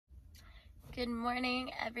Good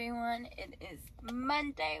morning, everyone. It is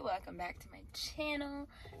Monday. Welcome back to my channel,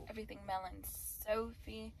 Everything Mel and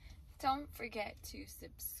Sophie. Don't forget to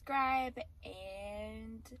subscribe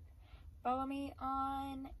and follow me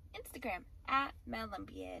on Instagram at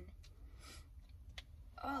Melambien.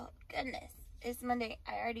 Oh goodness, it's Monday.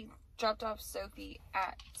 I already dropped off Sophie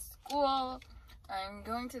at school. I'm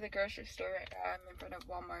going to the grocery store. I'm in front of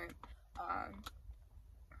Walmart.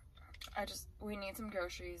 We need some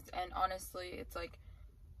groceries, and honestly, it's like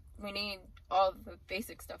we need all the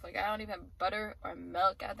basic stuff. Like, I don't even have butter or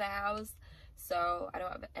milk at the house, so I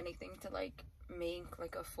don't have anything to like make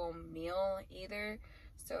like a full meal either.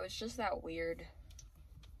 So it's just that weird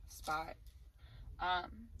spot.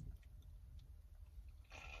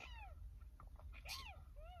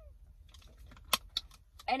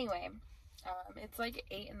 Anyway, it's like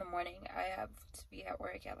 8 in the morning. I have to be at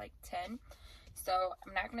work at like 10, so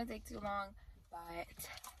I'm not gonna take too long, but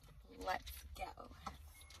let's go.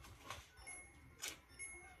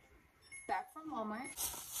 Back from Walmart.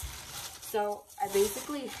 So I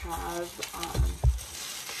basically have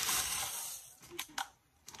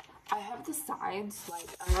I have the sides, like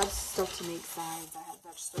I have stuff to make sides. I have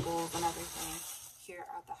vegetables and everything here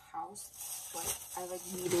at the house, but I like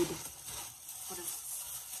needed,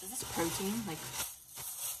 is this protein? Like,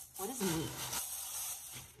 what is meat?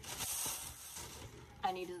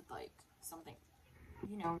 I needed like something,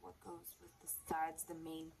 you know, what goes with the sides, the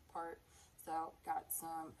main part. So got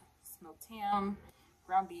some smoked ham,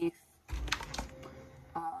 ground beef,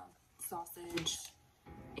 sausage,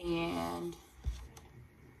 and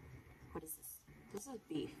what is this? This is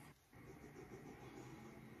beef.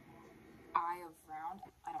 Eye of round.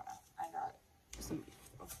 I don't know. I got some beef.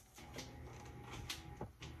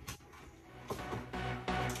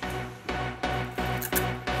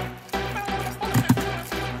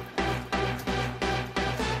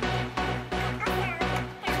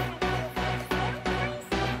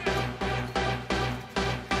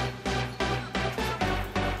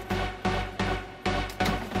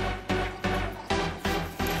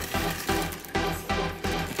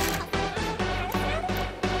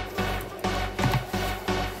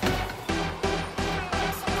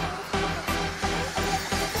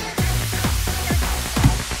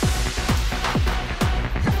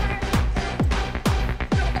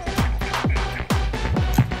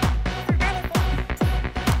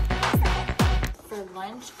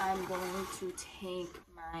 I'm going to take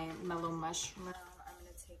my mellow mushroom. I'm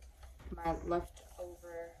going to take my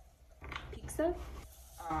leftover pizza.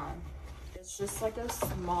 It's just like a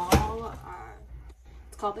small,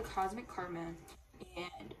 it's called the Cosmic Karma,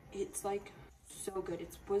 and it's like so good.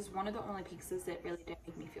 It was one of the only pizzas that really didn't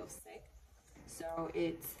make me feel sick. So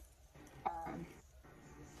it's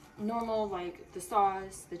normal, like the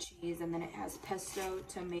sauce, the cheese, and then it has pesto,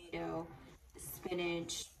 tomato,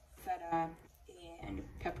 spinach, feta, and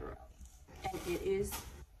pepperoni, and it is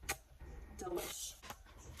delish.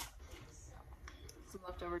 Some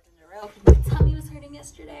leftover ginger ale because my tummy was hurting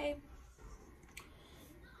yesterday.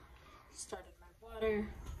 Started my water.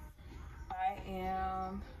 I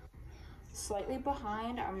am slightly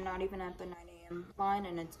behind. I'm not even at the 9 a.m. line,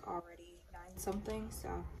 and it's already 9 something, so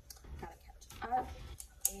gotta catch up.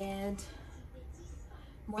 And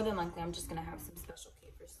more than likely, I'm just gonna have some special K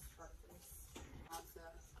for breakfast.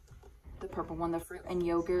 The purple one, the fruit and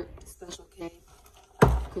yogurt special K,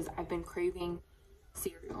 because I've been craving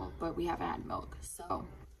cereal, but we haven't had milk. So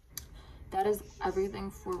that is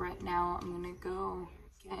everything for right now. I'm gonna go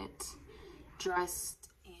get dressed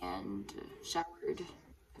and showered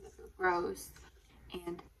because I feel gross,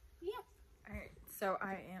 and yeah. All right, so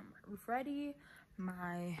I am ready.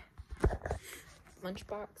 My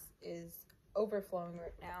lunchbox is overflowing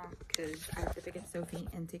right now because I have to pick up Sophie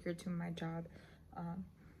and take her to my job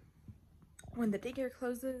when the daycare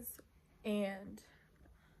closes, and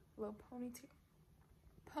a little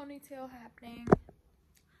ponytail happening.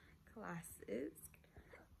 Glasses.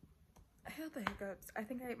 I have the hiccups. I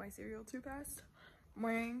think I ate my cereal too fast. I'm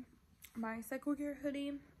wearing my Cycle Gear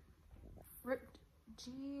hoodie, ripped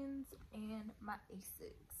jeans, and my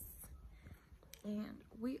Asics. And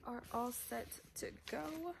we are all set to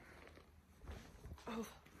go. Oh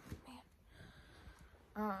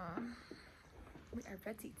man. We are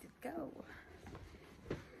ready to go.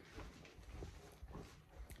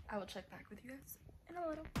 I will check back with you guys in a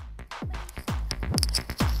little.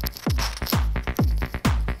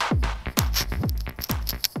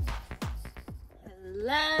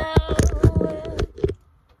 Hello.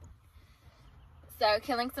 So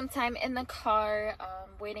killing some time in the car,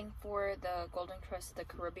 waiting for the Golden Crest of the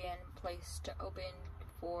Caribbean place to open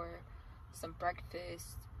for some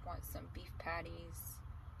breakfast. Want some beef patties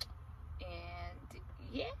and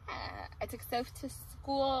took Soph to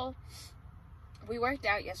school. We worked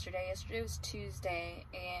out yesterday. Yesterday was Tuesday,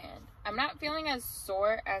 and I'm not feeling as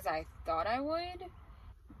sore as I thought I would,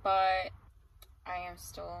 but I am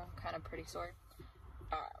still kind of pretty sore.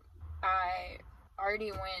 I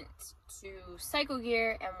already went to Cycle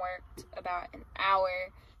Gear and worked about an hour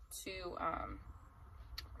to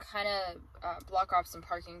kind of block off some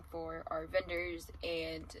parking for our vendors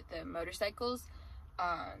and the motorcycles.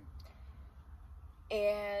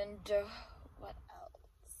 What else?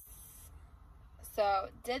 So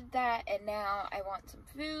did that, and now I want some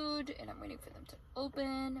food, and I'm waiting for them to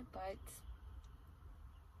open. But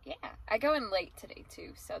yeah, I go in late today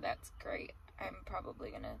too, so that's great. I'm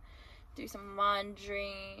probably gonna do some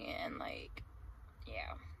laundry and, like,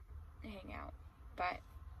 yeah, hang out. But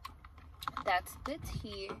that's the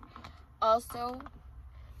tea. Also,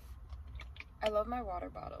 I love my water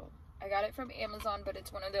bottle. I got it from Amazon, but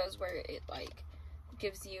it's one of those where it, like,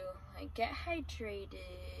 gives you, like, get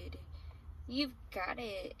hydrated, you've got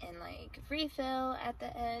it, and, like, refill at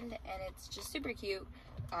the end, and it's just super cute.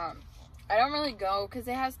 I don't really go because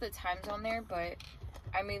it has the times on there, but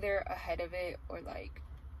I'm either ahead of it or, like,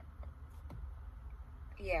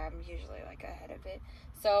 yeah, I'm usually, like, ahead of it.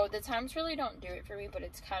 So the times really don't do it for me, but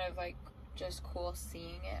it's kind of, like, just cool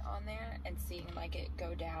seeing it on there and seeing, like, it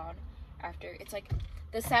go down after. It's, like,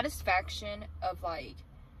 the satisfaction of, like,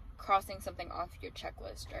 crossing something off your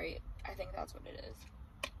checklist, right? I think that's what it is.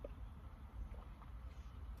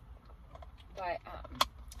 But,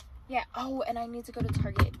 yeah. Oh, and I need to go to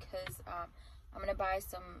Target because, I'm gonna buy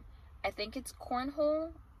some, I think it's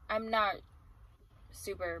cornhole. I'm not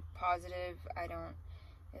super positive.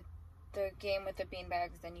 The game with the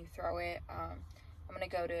beanbags, then you throw it. I'm gonna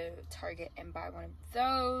go to Target and buy one of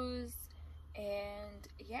those. And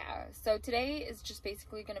yeah, so today is just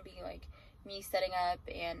basically gonna be like me setting up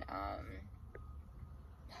and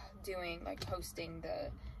doing, like, hosting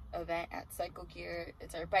the event at Cycle Gear.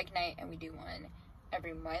 It's our bike night, and we do one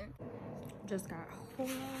every month. Just got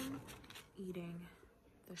home eating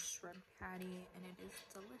the shrimp patty, and it is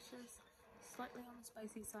delicious. Slightly on the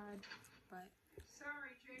spicy side, but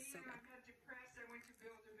sorry, Jane, so I'm not depressed. I went to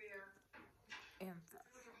Build-A-Bear. And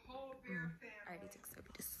There's a whole bear family. I already took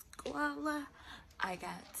Sophie to school. I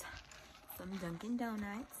got some Dunkin'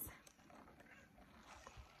 Donuts.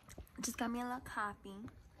 Just got me a little coffee.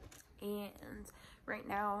 And right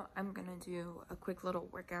now I'm gonna do a quick little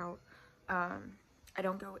workout. I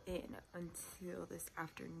don't go in until this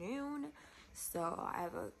afternoon, so I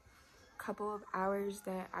have a couple of hours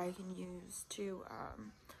that I can use to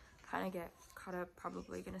kind of get caught up.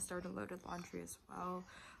 Probably gonna start a load of laundry as well,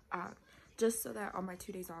 just so that on my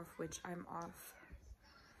 2 days off, which I'm off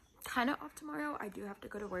kind of off tomorrow, I do have to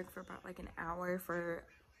go to work for about like an hour for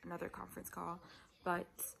another conference call,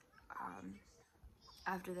 but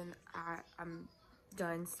after then I'm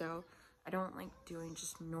done. So I don't like doing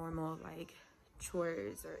just normal like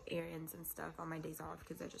chores or errands and stuff on my days off,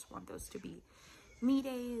 because I just want those to be me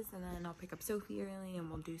days, and then I'll pick up Sophie early and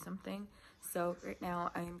we'll do something. So right now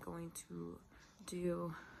I am going to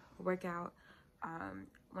do a workout.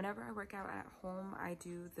 Whenever I work out at home, I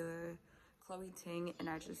do the Chloe Ting, and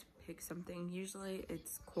I just pick something. Usually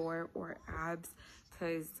it's core or abs,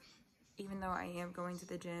 because even though I am going to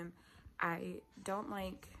the gym, I don't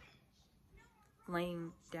like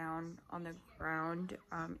laying down on the ground.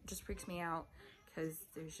 It just freaks me out because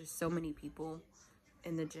there's just so many people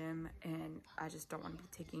in the gym, and I just don't want to be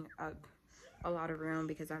taking up a lot of room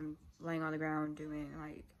because I'm laying on the ground doing,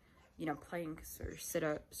 like, you know, planks or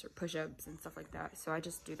sit-ups or push-ups and stuff like that. So I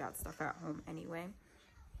just do that stuff at home anyway.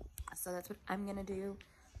 So that's what I'm gonna do.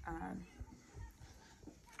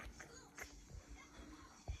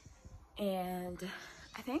 And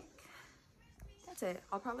I think that's it.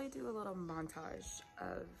 I'll probably do a little montage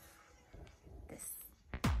of this.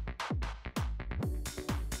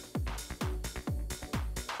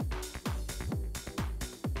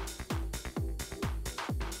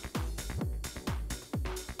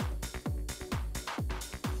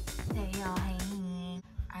 Hey y'all, hey.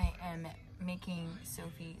 I am making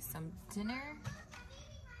Sophie some dinner.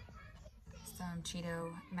 Some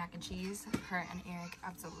Cheeto mac and cheese. Her and Eric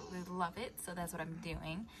absolutely love it, so that's what I'm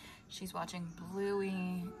doing. She's watching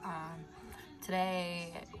Bluey.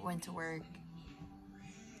 Today went to work,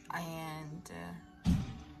 and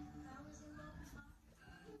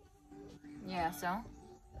yeah, so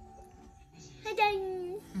Hi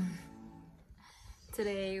guys.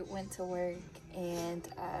 Today went to work and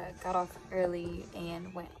got off early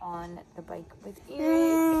and went on the bike with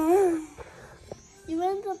Eric. You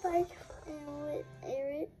went on the bike with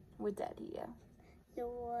Eric? With Daddy, yeah. You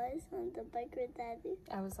was on the bike with Daddy?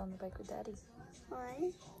 I was on the bike with Daddy.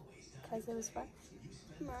 Why? because it was fun.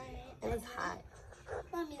 Mommy, It was hot.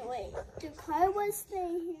 Mommy, wait. The car was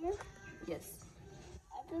staying here. Yes.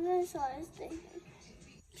 I thought I saw it stay here.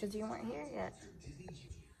 Because you weren't here yet.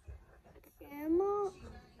 Grandma,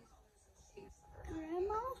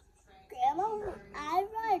 I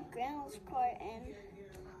ride Grandma's car and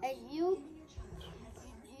you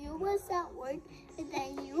was at work and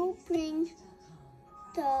then you bring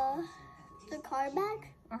the car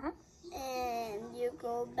back Uh-huh. and you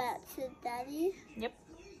go back to Daddy Yep.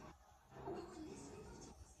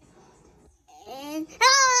 and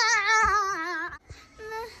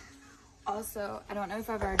Also, I don't know if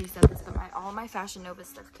I've already said this, but all my Fashion Nova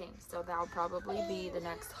stuff came. So that'll probably be the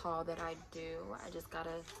next haul that I do. I just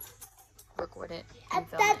gotta record it and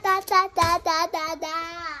film it.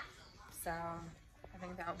 So I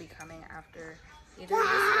think that'll be coming after either this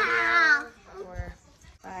video or,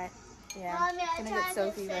 but yeah, Mommy, I'm gonna get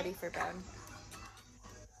Sophie ready for bed.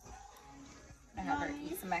 I have her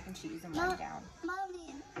eat some mac and cheese and wind down.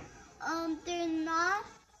 Mommy, they're not.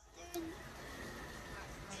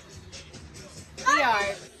 We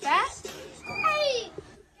are back. Hey,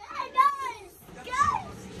 guys.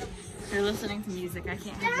 You're listening to music. I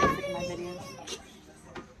can't have music in my videos.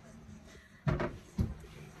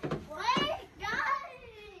 Wait,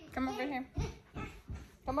 guys. Come over here.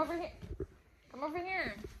 Come over here. Come over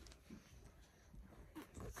here.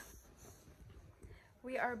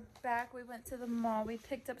 We are back. We went to the mall. We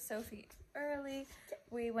picked up Sophie early.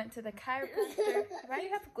 We went to the chiropractor. Why do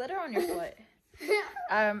you have glitter on your foot?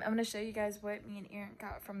 I'm going to show you guys what me and Aaron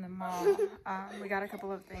got from the mall. We got a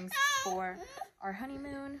couple of things for our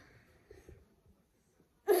honeymoon.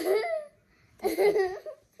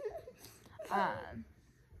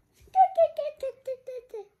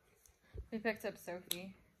 We picked up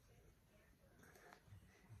Sophie.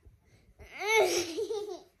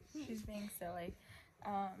 She's being silly.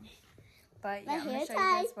 But yeah, I'm going to show you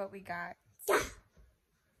guys what we got.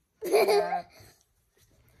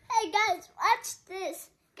 Hey guys, watch this.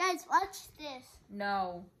 Guys, watch this.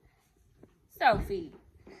 No. Sophie.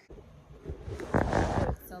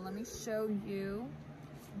 So let me show you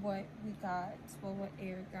what we got. Well, what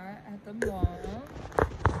Eric got at the mall.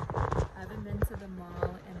 I haven't been to the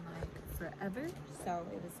mall in like forever, so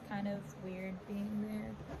it was kind of weird being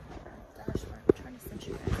there. Gosh, I'm trying to set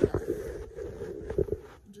you guys up.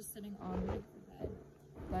 I'm just sitting on the bed.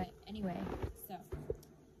 But anyway, so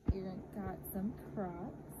Eric got some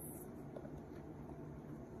Crocs.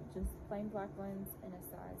 Just plain black ones in a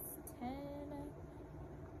size 10.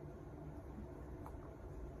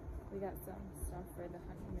 We got some stuff for the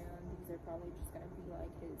honeymoon. These are probably just gonna be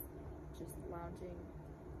like his just lounging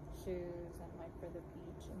shoes and like for the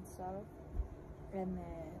beach and stuff. And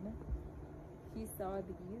then he saw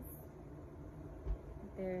these.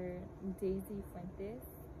 They're Daisy Fuentes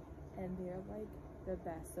and they're like the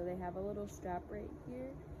best. So they have a little strap right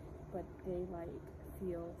here, but they like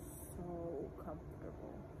feel so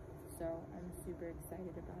comfortable. So I'm super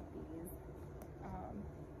excited about these.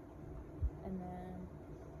 And then,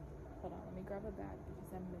 hold on, let me grab a bag because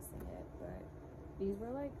I'm missing it. But these were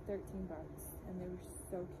like 13 bucks and they were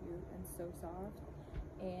so cute and so soft.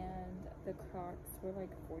 And the Crocs were like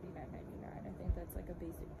 $49.99. I think that's like a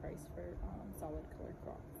basic price for solid color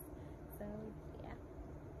Crocs. So yeah.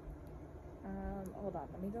 Hold on,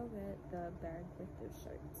 let me go get the bag with the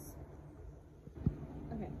shirts.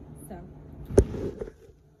 Okay, so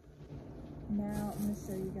now I'm going to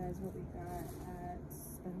show you guys what we got at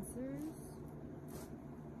Spencer's.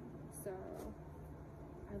 So,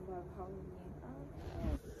 I love Halloween. Oh,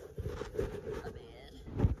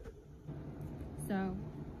 man. So,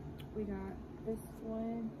 we got this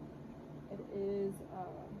one. It is,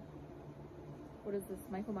 what is this?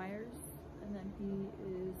 Michael Myers. And then he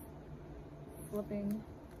is flipping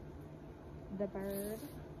the bird.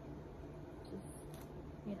 Just,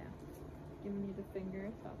 you know, giving you the finger.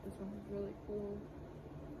 Thought this one was really cool.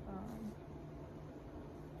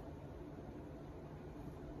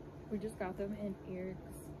 We just got them in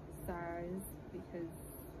Eric's size because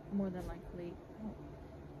more than likely,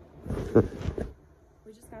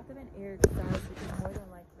 we just got them in Eric's size because more than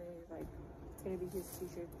likely, like, it's gonna be his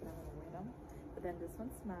t-shirts and I'm gonna wear them. But then this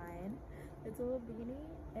one's mine. It's a little beanie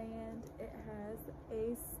and it has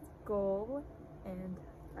a skull and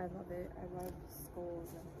I love it. I love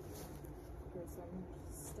skulls and there's some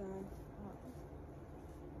stuff.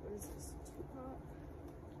 What is this? Tupac?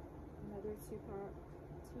 Another Tupac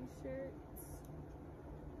t-shirt.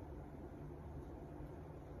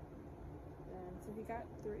 And so we got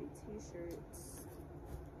 3 t-shirts.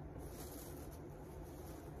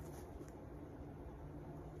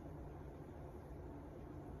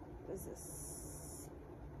 What is this?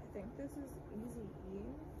 think this is Easy E.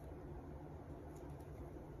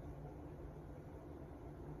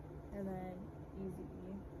 And then Easy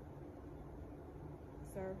E.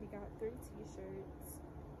 So he got 3 t-shirts.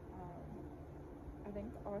 I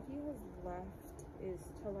think all he has left is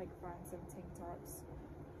to like find some tank tops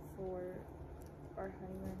for our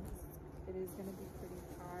honeymoon. It is gonna be pretty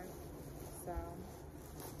hot, so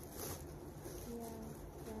yeah,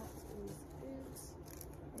 that is it.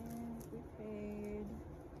 And we paid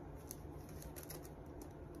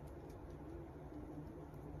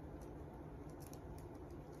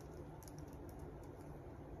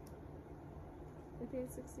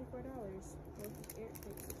 $64. Well, Eric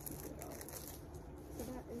paid $64. So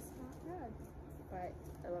that is not bad. But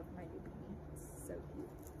I love my new beanie. It's so cute.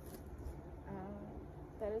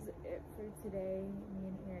 That is it for today. Me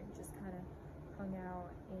and Eric just kind of hung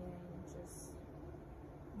out and just,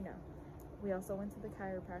 you know, we also went to the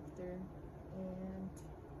chiropractor and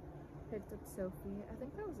picked up Sophie. I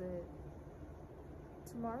think that was it.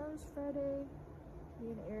 Tomorrow's Friday.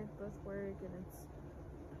 Me and Eric both work, and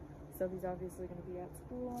Sophie's obviously going to be at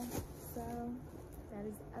school. So that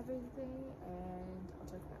is everything, and I'll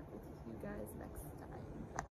check back with you guys next time.